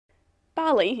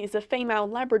Barley is a female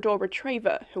Labrador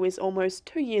retriever who is almost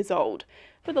 2 years old.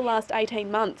 For the last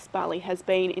 18 months, Barley has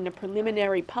been in a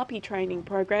preliminary puppy training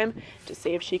program to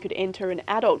see if she could enter an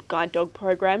adult guide dog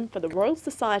program for the Royal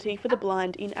Society for the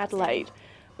Blind in Adelaide.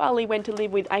 Barley went to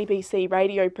live with ABC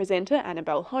radio presenter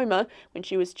Annabelle Homer when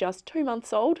she was just 2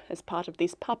 months old as part of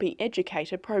this puppy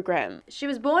educator program. She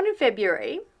was born in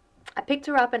February. I picked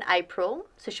her up in April,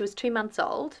 so she was 2 months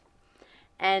old,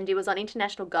 and it was on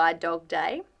International Guide Dog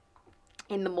Day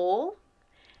in the mall,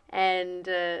 and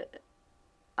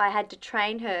I had to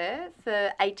train her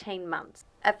for 18 months.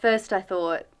 At first I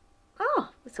thought, oh,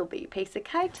 this will be a piece of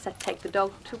cake, just have to take the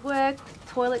dog to work,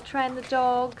 toilet train the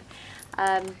dog.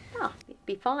 It'd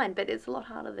be fine, but it's a lot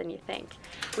harder than you think.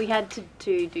 We had to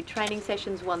do training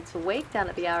sessions once a week down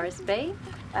at the RSB.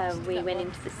 We went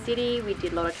into the city, we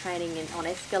did a lot of training on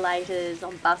escalators,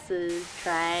 on buses,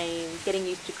 trains, getting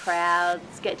used to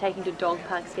crowds, taking to dog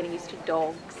parks, getting used to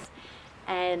dogs.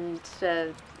 And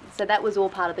so that was all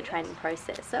part of the training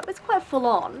process. So it was quite full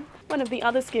on. One of the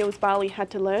other skills Barley had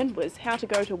to learn was how to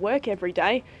go to work every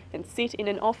day and sit in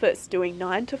an office doing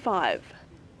 9 to 5.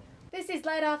 This is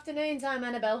Late Afternoons. I'm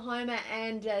Annabelle Homer,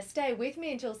 and stay with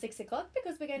me until 6 o'clock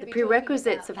because we're going to be talking about... The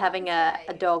prerequisites of having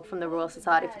a dog from the Royal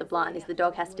Society for the Blind is the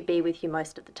dog has to be with you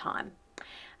most of the time.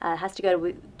 Has to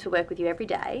go to work with you every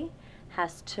day,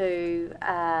 has to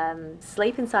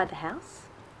sleep inside the house.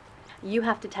 You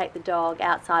have to take the dog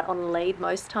outside on lead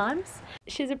most times.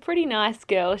 She's a pretty nice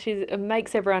girl. She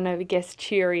makes everyone, I guess,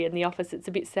 cheery in the office. It's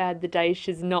a bit sad the days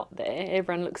she's not there.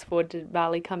 Everyone looks forward to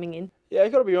Barley coming in. Yeah,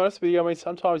 I've got to be honest with you. I mean,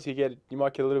 sometimes you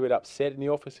might get a little bit upset in the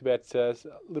office about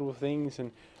little things,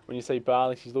 and when you see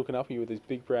Barley, she's looking up at you with these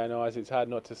big brown eyes. It's hard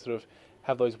not to sort of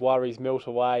have those worries melt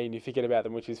away and you forget about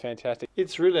them, which is fantastic.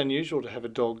 It's really unusual to have a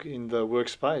dog in the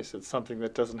workspace. It's something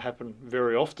that doesn't happen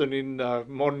very often in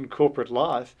modern corporate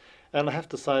life, and I have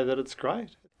to say that it's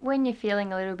great. When you're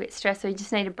feeling a little bit stressed or you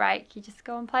just need a break, you just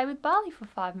go and play with Barley for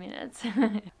 5 minutes.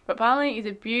 But Barley is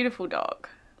a beautiful dog,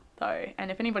 though, and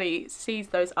if anybody sees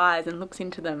those eyes and looks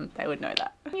into them, they would know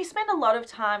that. You spend a lot of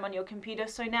time on your computer,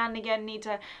 so now and again need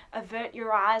to avert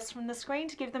your eyes from the screen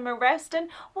to give them a rest, and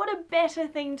what a better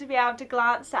thing to be able to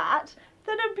glance at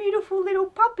than a beautiful little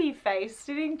puppy face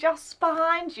sitting just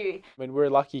behind you. I mean, we're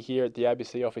lucky here at the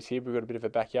ABC office here. We've got a bit of a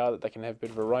backyard that they can have a bit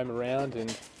of a roam around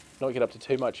and not get up to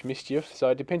too much mischief. So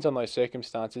it depends on those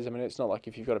circumstances. I mean, it's not like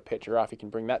if you've got a pet giraffe, you can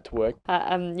bring that to work.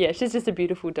 Yeah, she's just a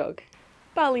beautiful dog.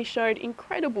 Barley showed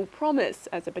incredible promise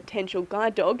as a potential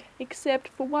guide dog, except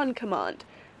for one command,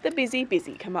 the busy,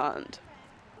 busy command.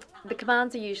 The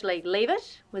commands are usually leave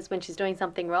it, was when she's doing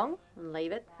something wrong, and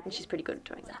leave it, and she's pretty good at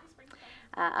doing that.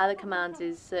 Other commands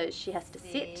is she has to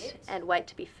sit and wait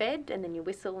to be fed, and then you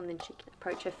whistle and then she can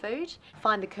approach her food.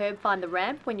 Find the curb, find the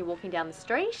ramp when you're walking down the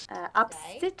street. Up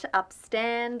sit, up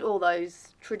stand, all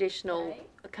those traditional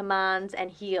commands,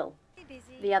 and heel.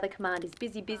 The other command is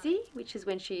busy, busy, which is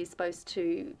when she is supposed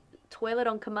to toilet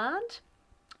on command.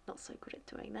 Not so good at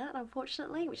doing that,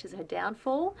 unfortunately, which is her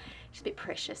downfall. She's a bit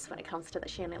precious when it comes to that.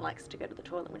 She only likes to go to the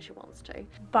toilet when she wants to.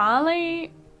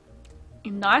 Barley,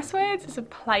 in nice words, is a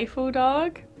playful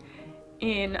dog.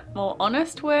 In more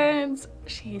honest words,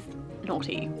 she's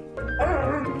naughty.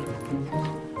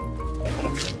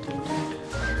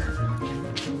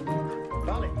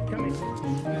 Barley, come in.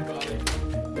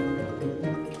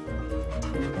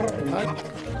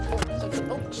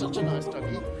 Such a nice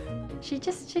doggy. She's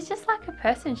just like a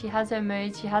person. She has her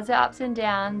moods, she has her ups and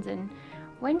downs, and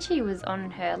when she was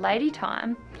on her lady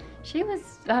time, she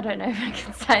was, I don't know if I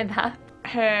can say that.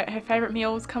 Her favourite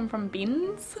meals come from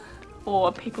bins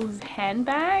or people's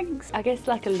handbags. I guess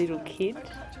like a little kid.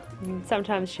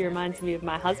 Sometimes she reminds me of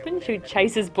my husband, who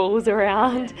chases balls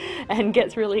around and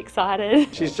gets really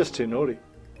excited. She's just too naughty.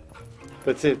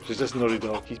 That's it, she's just a naughty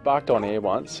dog. She's barked on air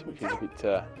once, which is a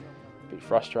bit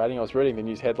frustrating. I was reading the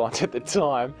news headlines at the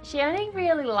time. She only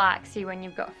really likes you when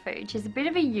you've got food. She's a bit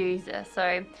of a user, so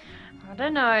I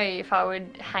don't know if I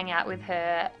would hang out with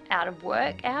her out of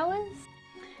work hours.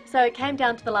 So it came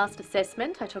down to the last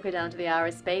assessment. I took her down to the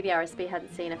RSB. The RSB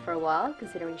hadn't seen her for a while,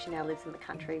 considering she now lives in the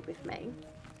country with me.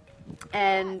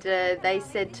 And they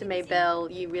said to me,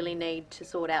 Belle, you really need to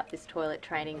sort out this toilet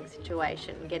training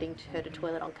situation, getting her to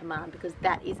toilet on command, because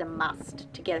that is a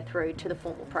must to get her through to the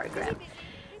formal program.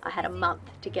 I had a month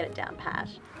to get it down pat.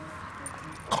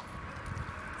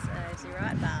 So is you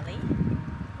right, Barley?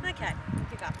 Okay,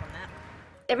 pick up on that.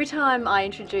 Every time I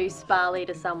introduce Barley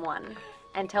to someone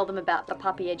and tell them about the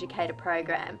puppy educator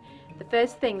program, the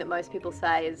first thing that most people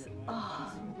say is,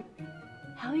 oh,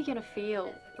 how are you going to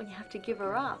feel when you have to give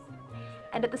her up?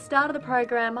 And at the start of the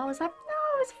program, I was like,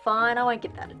 no, it's fine, I won't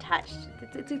get that attached.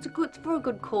 It's for a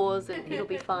good cause and it'll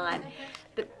be fine.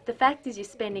 But the fact is you're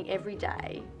spending every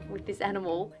day with this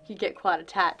animal, you get quite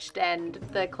attached, and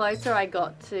the closer I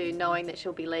got to knowing that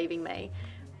she'll be leaving me,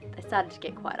 I started to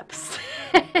get quite upset,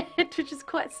 which is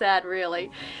quite sad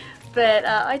really. But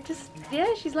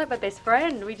she's like my best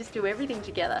friend. We just do everything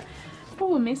together. People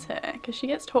will miss her because she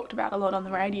gets talked about a lot on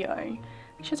the radio.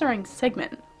 She has her own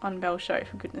segment on Belle's show,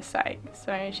 for goodness sake,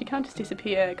 so she can't just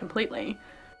disappear completely.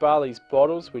 Barley's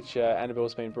Bottles, which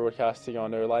Annabelle's been broadcasting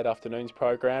on her late afternoons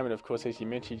program, and of course, as you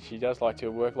mentioned, she does like to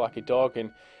work like a dog.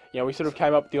 And we sort of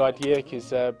came up with the idea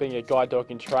because being a guide dog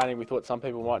in training, we thought some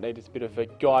people might need a bit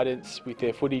of guidance with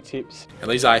their footy tips. And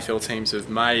these AFL teams have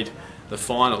made the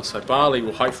finals, so Barley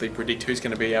will hopefully predict who's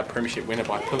going to be our premiership winner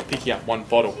by picking up one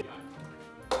bottle.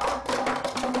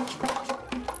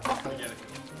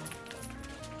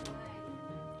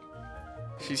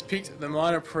 She's picked the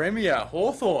minor premier,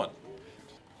 Hawthorn.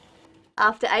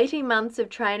 After 18 months of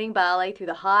training Barley through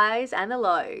the highs and the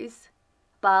lows,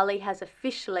 Barley has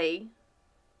officially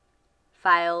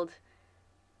failed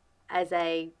as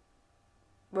a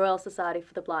Royal Society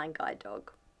for the Blind guide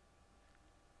dog.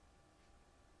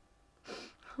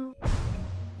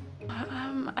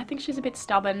 I think she's a bit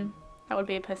stubborn. That would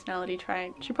be a personality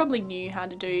trait. She probably knew how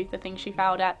to do the things she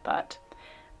failed at, but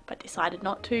decided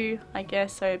not to, I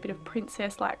guess, so a bit of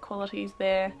princess-like qualities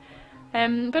there.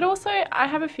 But also, I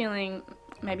have a feeling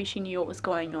maybe she knew what was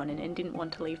going on and didn't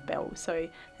want to leave Belle, so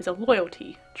there's a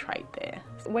loyalty trait there.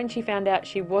 When she found out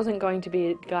she wasn't going to be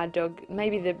a guide dog,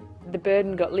 maybe the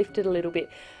burden got lifted a little bit,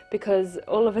 because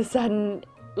all of a sudden,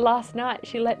 last night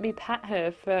she let me pat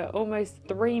her for almost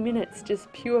 3 minutes, just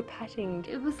pure patting.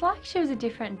 It was like she was a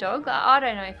different dog. I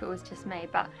don't know if it was just me,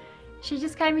 but she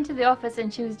just came into the office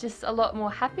and she was just a lot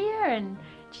more happier and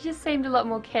she just seemed a lot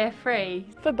more carefree.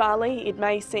 For Barley, it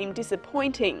may seem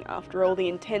disappointing after all the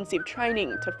intensive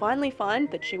training to finally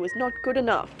find that she was not good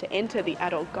enough to enter the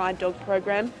adult guide dog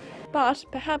program, but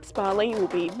perhaps Barley will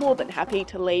be more than happy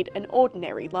to lead an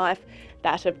ordinary life,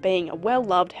 that of being a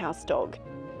well-loved house dog.